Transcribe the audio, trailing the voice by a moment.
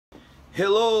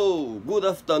Hello, good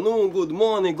afternoon, good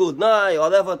morning, good night,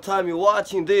 whatever time you're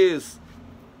watching this.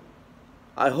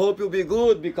 I hope you'll be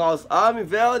good because I'm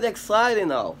very excited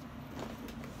now.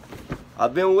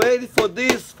 I've been waiting for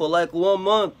this for like 1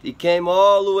 month. It came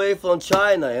all the way from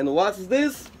China. And what's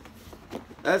this?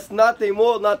 That's nothing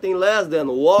more, nothing less than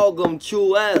Wowgo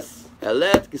 2S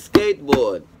electric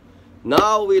skateboard.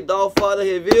 Now without further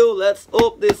review, let's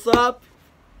open this up.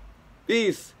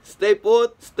 Peace. Stay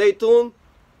put, stay tuned,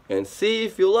 and see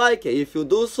if you like it. If you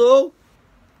do so,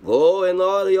 go and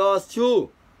order yours too.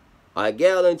 I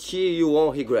guarantee you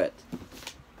won't regret.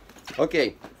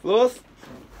 Okay, first,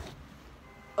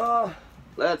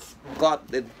 let's cut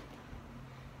this.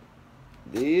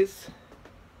 This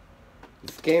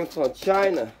came from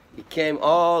China. It came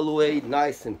all the way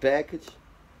nice and packaged.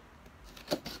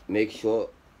 Make sure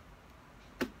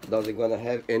it doesn't gonna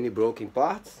have any broken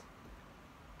parts.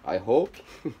 I hope.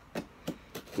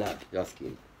 Nah, just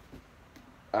kidding.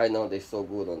 I know they're so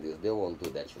good on this. They won't do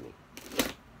that to me.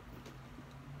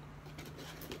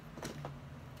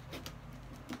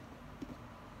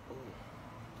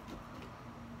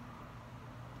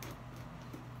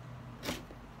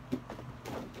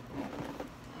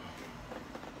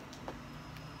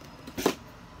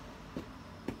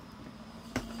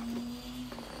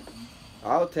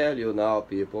 I'll tell you now,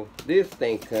 people, this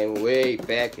thing came way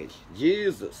packaged.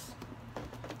 Jesus.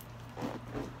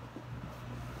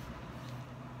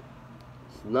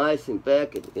 It's nice and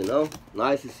packaged, you know,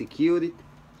 nice and secured,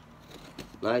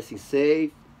 nice and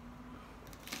safe.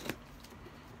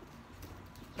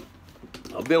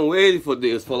 I've been waiting for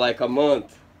this for like a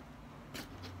month.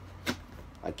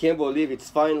 I can't believe it's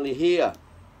finally here.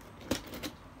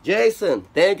 Jason,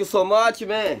 thank you so much,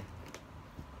 man.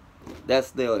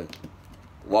 That's the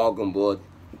Wowgo board.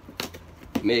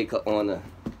 Maker owner,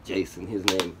 Jason, his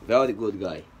name. Very good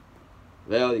guy.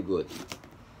 Very good.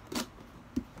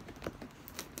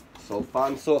 So far,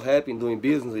 I'm so happy in doing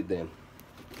business with them.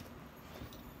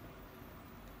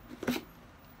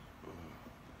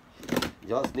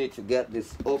 Just need to get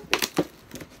this open.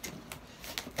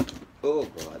 Oh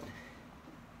God.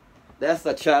 That's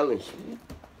a challenge.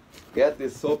 Get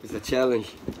this open is a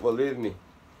challenge. Believe me.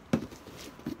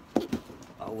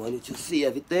 I want you to see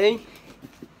everything.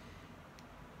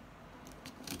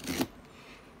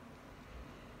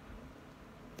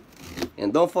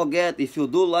 And don't forget, if you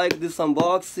do like this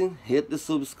unboxing, hit the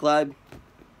subscribe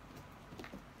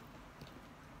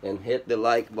and hit the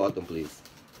like button, please.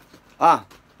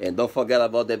 And don't forget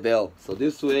about the bell, so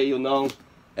this way you know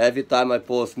every time I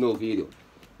post new video.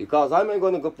 Because I'm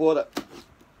going to put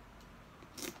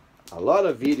a lot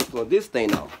of videos on this thing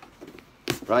now.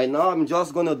 Right now I'm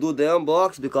just gonna do the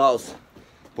unbox because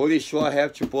pretty sure I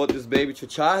have to put this baby to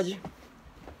charge.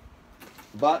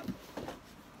 But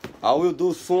I will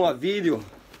do soon a video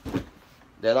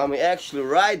that I'm actually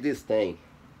ride this thing,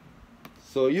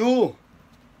 so you,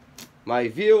 my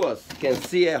viewers, can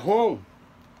see at home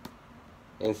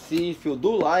and see if you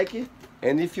do like it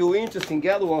and if you're interested in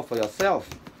get one for yourself,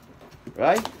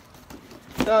 right?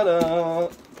 Ta-da!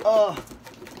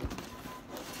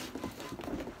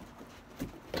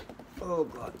 Oh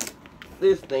God,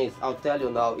 these things, I'll tell you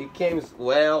now, it came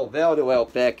well, very well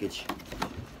packaged.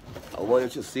 I want you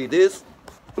to see this.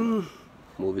 Move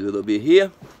a little bit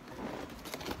here.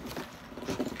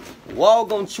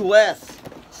 Wowgo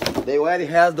 2S. They already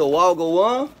have the Wowgo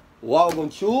 1,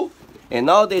 Wowgo 2, and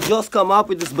now they just come up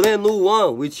with this brand new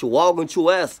one, which Wowgo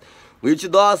 2S, which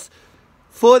does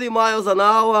 40 miles an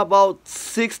hour, about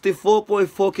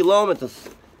 64.4 kilometers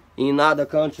in other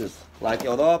countries like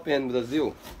Europe and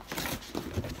Brazil.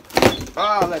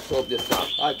 Let's open this up.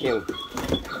 I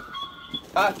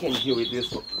can deal with this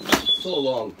for so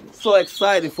long. So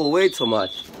excited for way too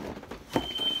much.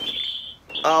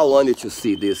 I wanted to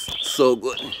see this so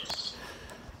good.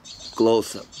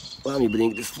 Closer. Let me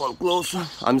bring this phone closer.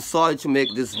 I'm sorry to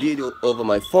make this video over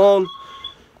my phone.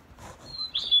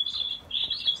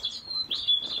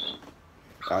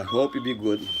 I hope it be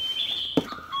good.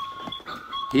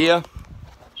 Here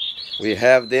we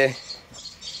have the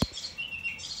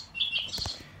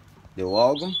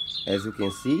Wowgo, as you can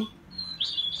see,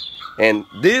 and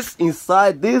this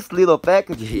inside this little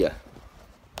package here.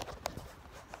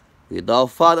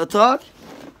 Without further talk,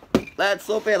 let's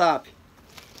open it up.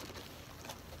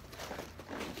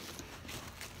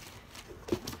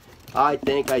 I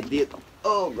think I did.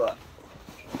 Oh God.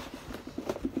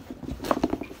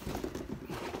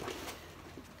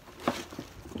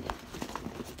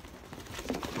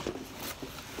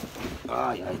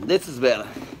 This is better.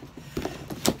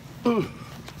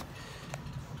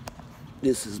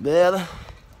 This is better.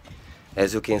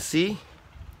 As you can see,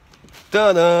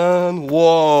 Ta-da!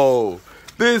 Whoa!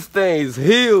 This thing is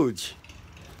huge!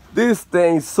 This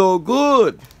thing is so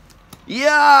good!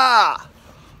 Yeah!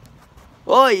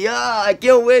 Oh yeah! I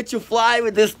can't wait to fly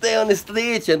with this thing on the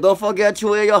street, and don't forget to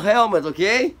wear your helmet,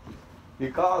 okay?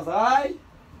 Because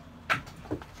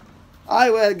I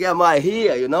will get my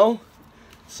hair, you know?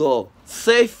 So,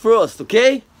 safe first,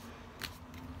 okay?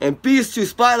 And peace to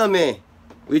Spider-Man,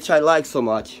 which I like so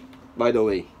much, by the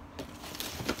way.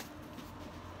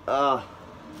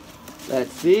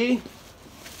 Let's see.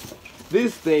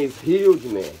 This thing is huge,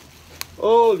 man.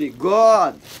 Holy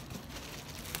God.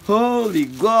 Holy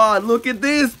God. Look at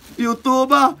this,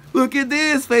 YouTuber. Look at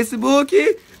this, Facebook.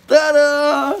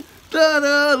 Ta-da!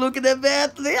 Ta-da! Look at the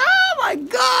battery. Oh my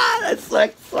God. That's so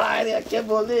exciting. I can't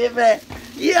believe it.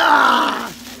 Yeah!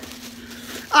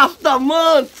 After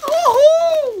months.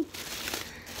 Woohoo!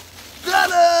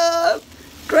 Ta-da!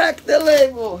 Crack the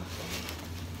label.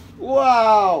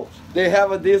 Wow! They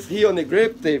have this here on the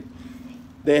grip tape.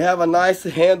 They have a nice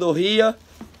handle here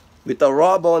with a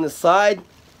rubber on the side,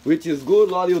 which is good.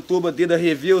 A lot of YouTubers did a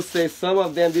review, say some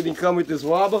of them didn't come with this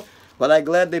rubber, but I'm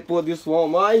glad they put this one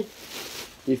on mine.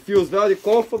 It feels very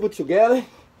comfortable together.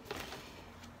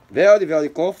 Very, very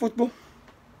comfortable.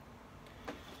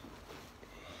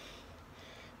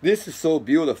 This is so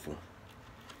beautiful.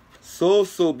 So,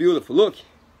 so beautiful. Look.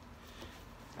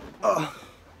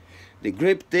 The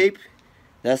grip tape,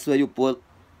 that's where you put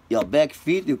your back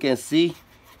feet. You can see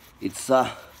it's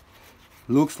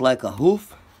looks like a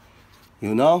hoof,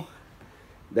 you know.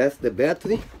 That's the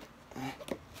battery.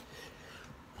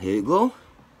 Here you go.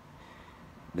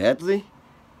 Battery.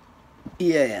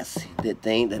 Yes, the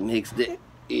thing that makes it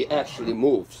actually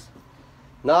moves.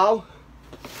 Now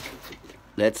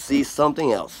let's see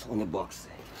something else on the box.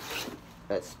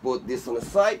 Let's put this on the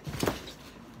side.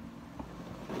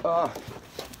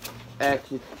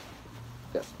 Actually,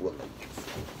 let's put like this.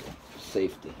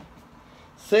 Safety.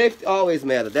 Safety always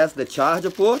matters. That's the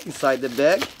charger port inside the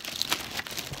bag.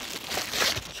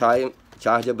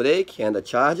 Charger break and the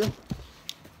charger.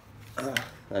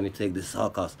 Let me take this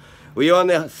out because we're on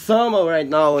the summer right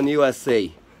now in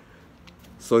USA.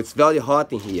 So it's very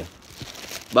hot in here.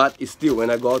 But it's still, when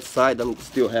I go outside, I'm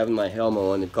still having my helmet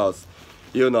on because,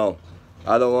 you know,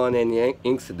 I don't want any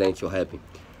incident to happen.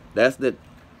 That's the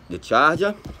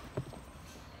charger.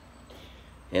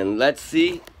 And let's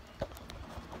see.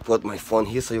 Put my phone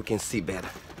here so you can see better.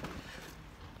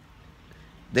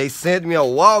 They sent me a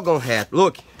Wowgo hat.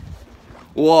 Look.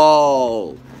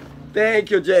 Whoa.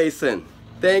 Thank you, Jason.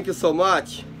 Thank you so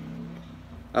much.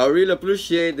 I really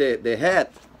appreciate the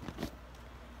hat.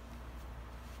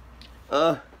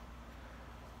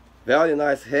 Very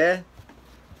nice hat.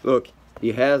 Look,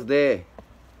 it has the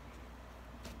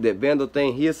bando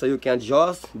thing here so you can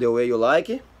adjust the way you like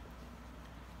it.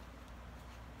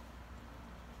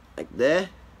 Like that.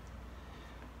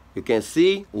 You can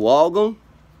see Wowgo,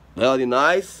 very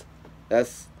nice.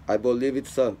 That's, I believe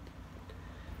it's a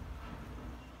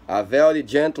very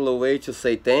gentle way to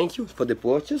say thank you for the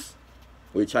purchase,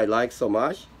 which I like so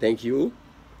much. Thank you.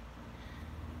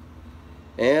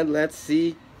 And let's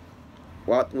see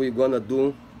what we're gonna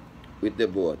do with the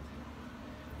board.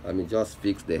 Let me just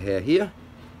fix the hair here,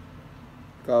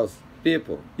 because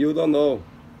people, you don't know.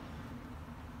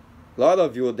 A lot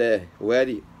of you that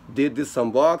already did this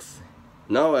unbox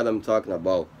know what I'm talking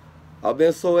about. I've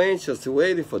been so anxious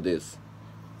waiting for this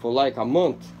for like a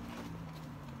month.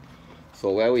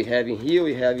 So what we have in here,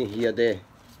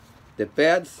 the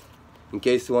pads in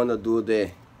case you want to do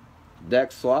the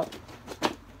deck swap.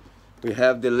 We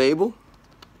have the label,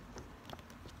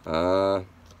 the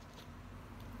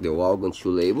Wowgo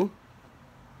 2 label.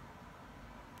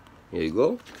 Here you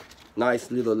go,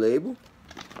 nice little label.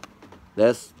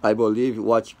 That's, I believe,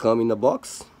 what come in the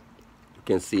box. You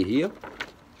can see here.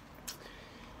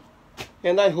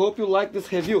 And I hope you like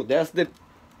this review. That's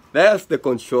the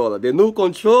controller, the new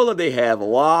controller they have.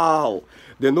 Wow,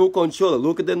 the new controller.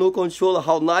 Look at the new controller,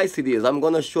 how nice it is. I'm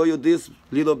gonna show you this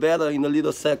little better in a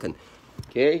little second.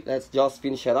 Okay, let's just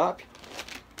finish it up.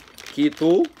 Key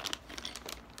tool,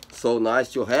 so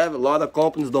nice to have. A lot of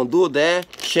companies don't do that.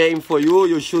 Shame for you.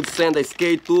 You should send a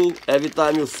skate tool every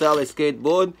time you sell a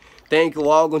skateboard. Thank you,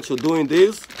 Wowgo, for doing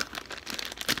this.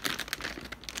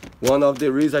 One of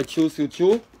the reasons I choose you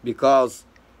too, because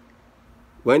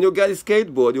when you get a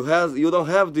skateboard, you don't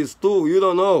have this tool. You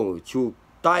don't know to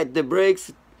tight the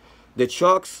brakes, the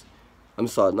shocks. I'm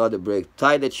sorry, not the brake.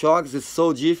 Tie the shocks is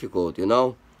so difficult, you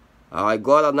know. I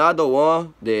got another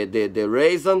one, the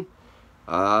raisin,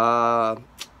 the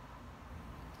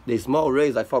small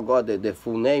raisin. I forgot the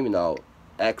full name now.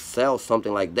 XL,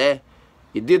 something like that.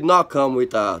 It did not come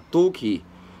with a tool key.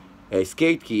 a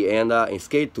skate key and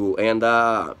skate tool, and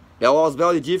it was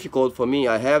very difficult for me.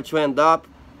 I have to end up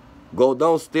go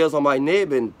downstairs on my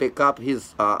neighbor and pick up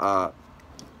his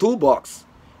toolbox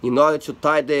in order to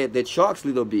tie the shocks a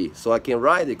little bit so I can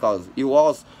ride it, because it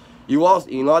was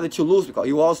in order to lose, because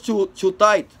it was too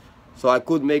tight, so I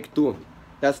could make two.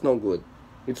 That's not good.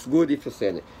 It's good if you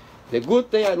send it. The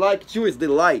good thing I like too is the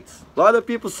lights. A lot of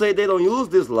people say they don't use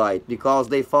this light because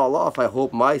they fall off. I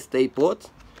hope mine stay put,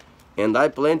 and I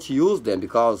plan to use them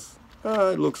because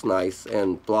it looks nice,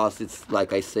 and plus it's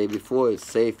like I said before, it's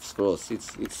safe for us.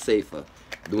 It's safer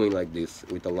doing like this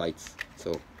with the lights.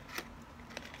 So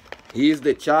here's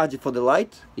the charger for the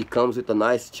light. It comes with a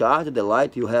nice charger. The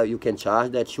light you can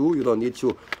charge that too. You don't need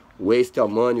to waste your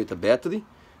money with the battery.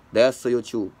 That's so you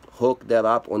to hook that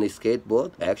up on a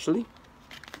skateboard actually.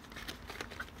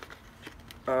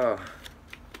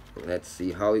 Let's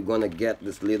see how we're gonna get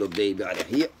this little baby out of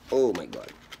here. Oh my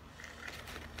god.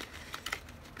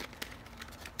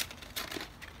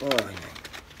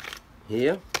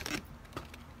 Here.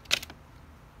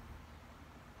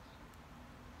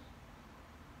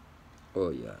 Oh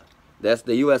yeah. That's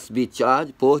the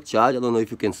USB port charge. I don't know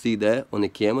if you can see that on the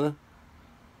camera.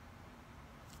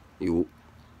 I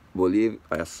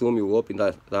assume you open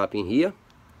that up in here.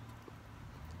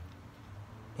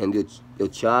 And you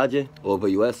charge it over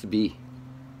USB,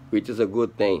 which is a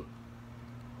good thing.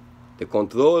 The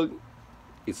control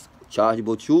is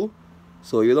chargeable too,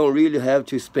 so you don't really have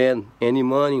to spend any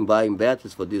money in buying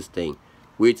batteries for this thing,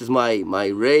 which is my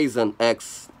Ryzen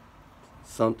X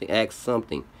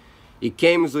something. It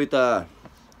comes with a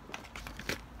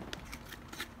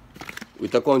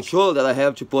controller that I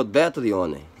have to put battery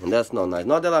on it, and that's not nice.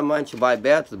 Not that I mind to buy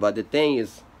battery, but the thing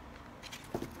is,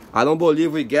 I don't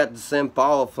believe we get the same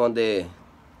power from the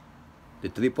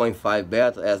 3.5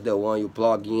 battery as the one you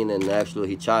plug in and actually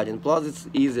recharge. And plus it's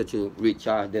easier to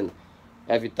recharge than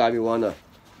every time you wanna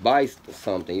buy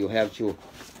something. You have to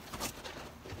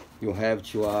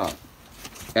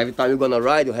every time you're gonna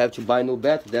ride you have to buy new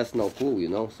battery. That's not cool, you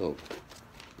know. So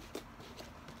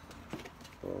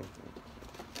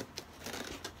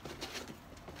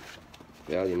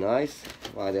very nice.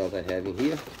 What else I have in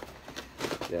here?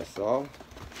 That's all.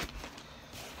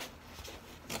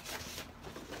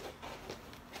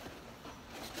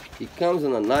 It comes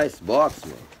in a nice box,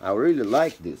 man. I really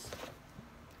like this.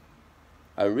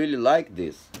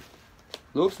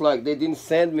 Looks like they didn't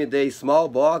send me the small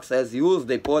box as used.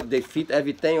 They fit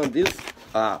everything on this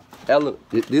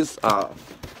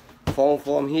foam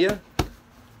form here.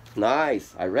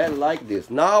 Nice. I really like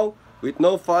this. Now, with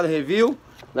no further review,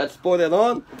 let's put it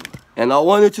on. And I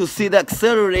want you to see the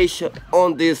acceleration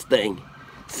on this thing.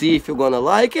 See if you're gonna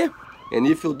like it. And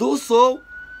if you do so,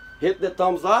 hit the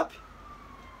thumbs up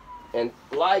and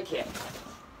like it.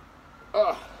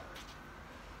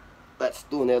 Let's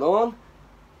turn it on.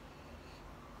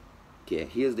 Okay,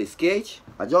 here's the skate.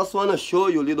 I just want to show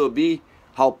you a little bit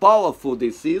how powerful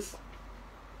this is,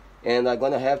 and I'm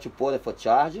gonna have to put it for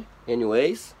charge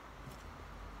anyways.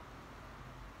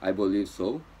 I believe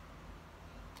so.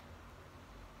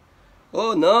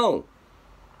 Oh no,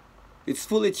 it's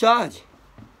fully charged.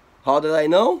 How did I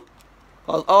know?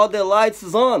 Because all the lights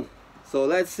is on. So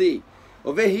let's see.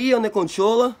 Over here on the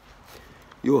controller,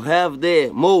 you have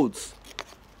the modes,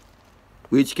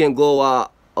 which can go,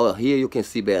 here you can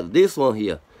see better. This one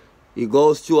here, it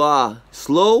goes to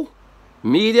slow,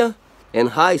 medium, and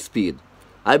high speed.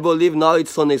 I believe now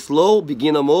it's on a slow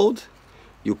beginner mode.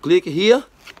 You click here,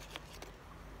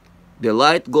 the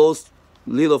light goes a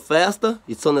little faster.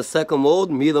 It's on the second mode,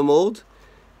 medium mode.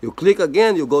 You click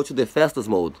again, you go to the fastest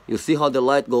mode. You see how the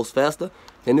light goes faster?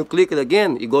 And you click it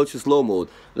again, you go to slow mode.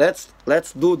 Let's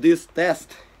do this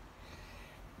test.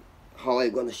 How am I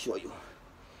gonna show you?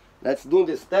 Let's do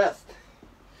this test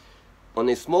on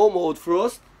a small mode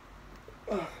first,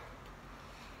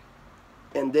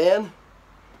 and then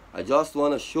I just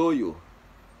want to show you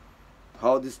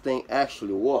how this thing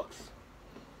actually works.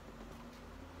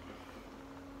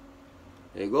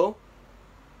 There you go.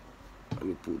 Let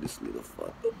me put this little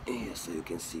foot here so you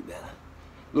can see better.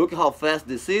 Look how fast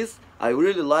this is. I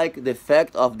really like the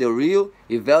fact of the reel.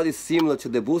 It's very similar to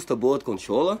the booster board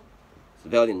controller. It's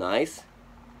very nice.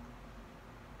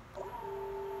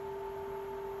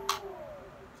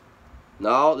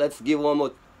 Now let's give one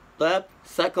more tap.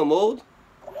 Second mode.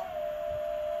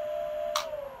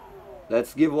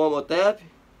 Let's give one more tap.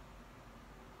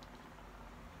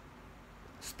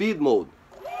 Speed mode.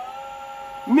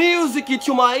 Music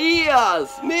to my ears!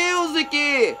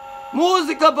 Music!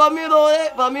 Música para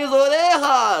minhas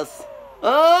orejas!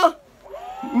 Huh?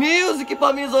 Music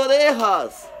para minhas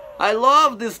orejas! I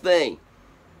love this thing!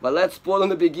 But let's put on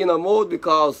the beginner mode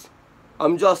because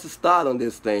I'm just starting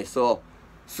this thing, so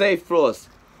safe first.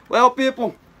 Well,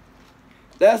 people,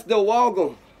 that's the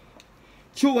Wowgo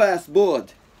 2S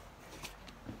board.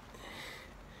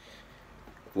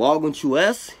 Wowgo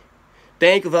 2S.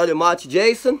 Thank you very much,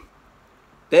 Jason.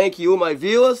 Thank you, my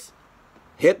viewers.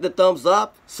 Hit the thumbs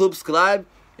up, subscribe,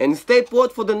 and stay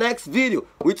put for the next video,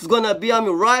 which is gonna be I'm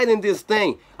riding this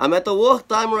thing. I'm at the work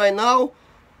time right now.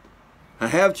 I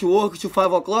have to work till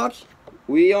 5 o'clock.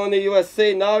 We on the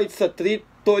USA now, it's a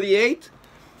 3:38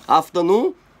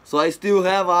 afternoon. So I still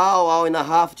have an hour and a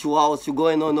half, 2 hours to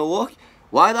going on the work.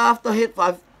 Right after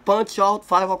punch out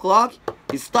 5 o'clock,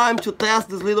 it's time to test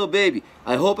this little baby.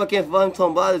 I hope I can find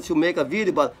somebody to make a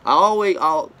video, but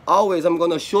always I'm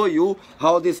gonna show you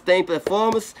how this thing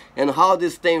performs and how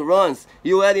this thing runs.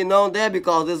 You already know that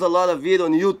because there's a lot of video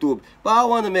on YouTube, but I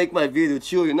want to make my video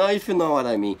too, you know, if you know what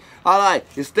I mean. Alright,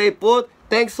 stay put.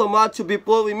 Thanks so much to be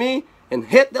put with me. And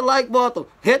hit the like button,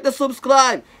 hit the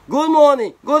subscribe. Good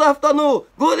morning, good afternoon,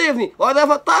 good evening,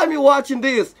 whatever time you're watching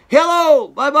this. Hello,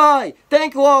 bye bye.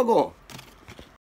 Thank you, Wowgo.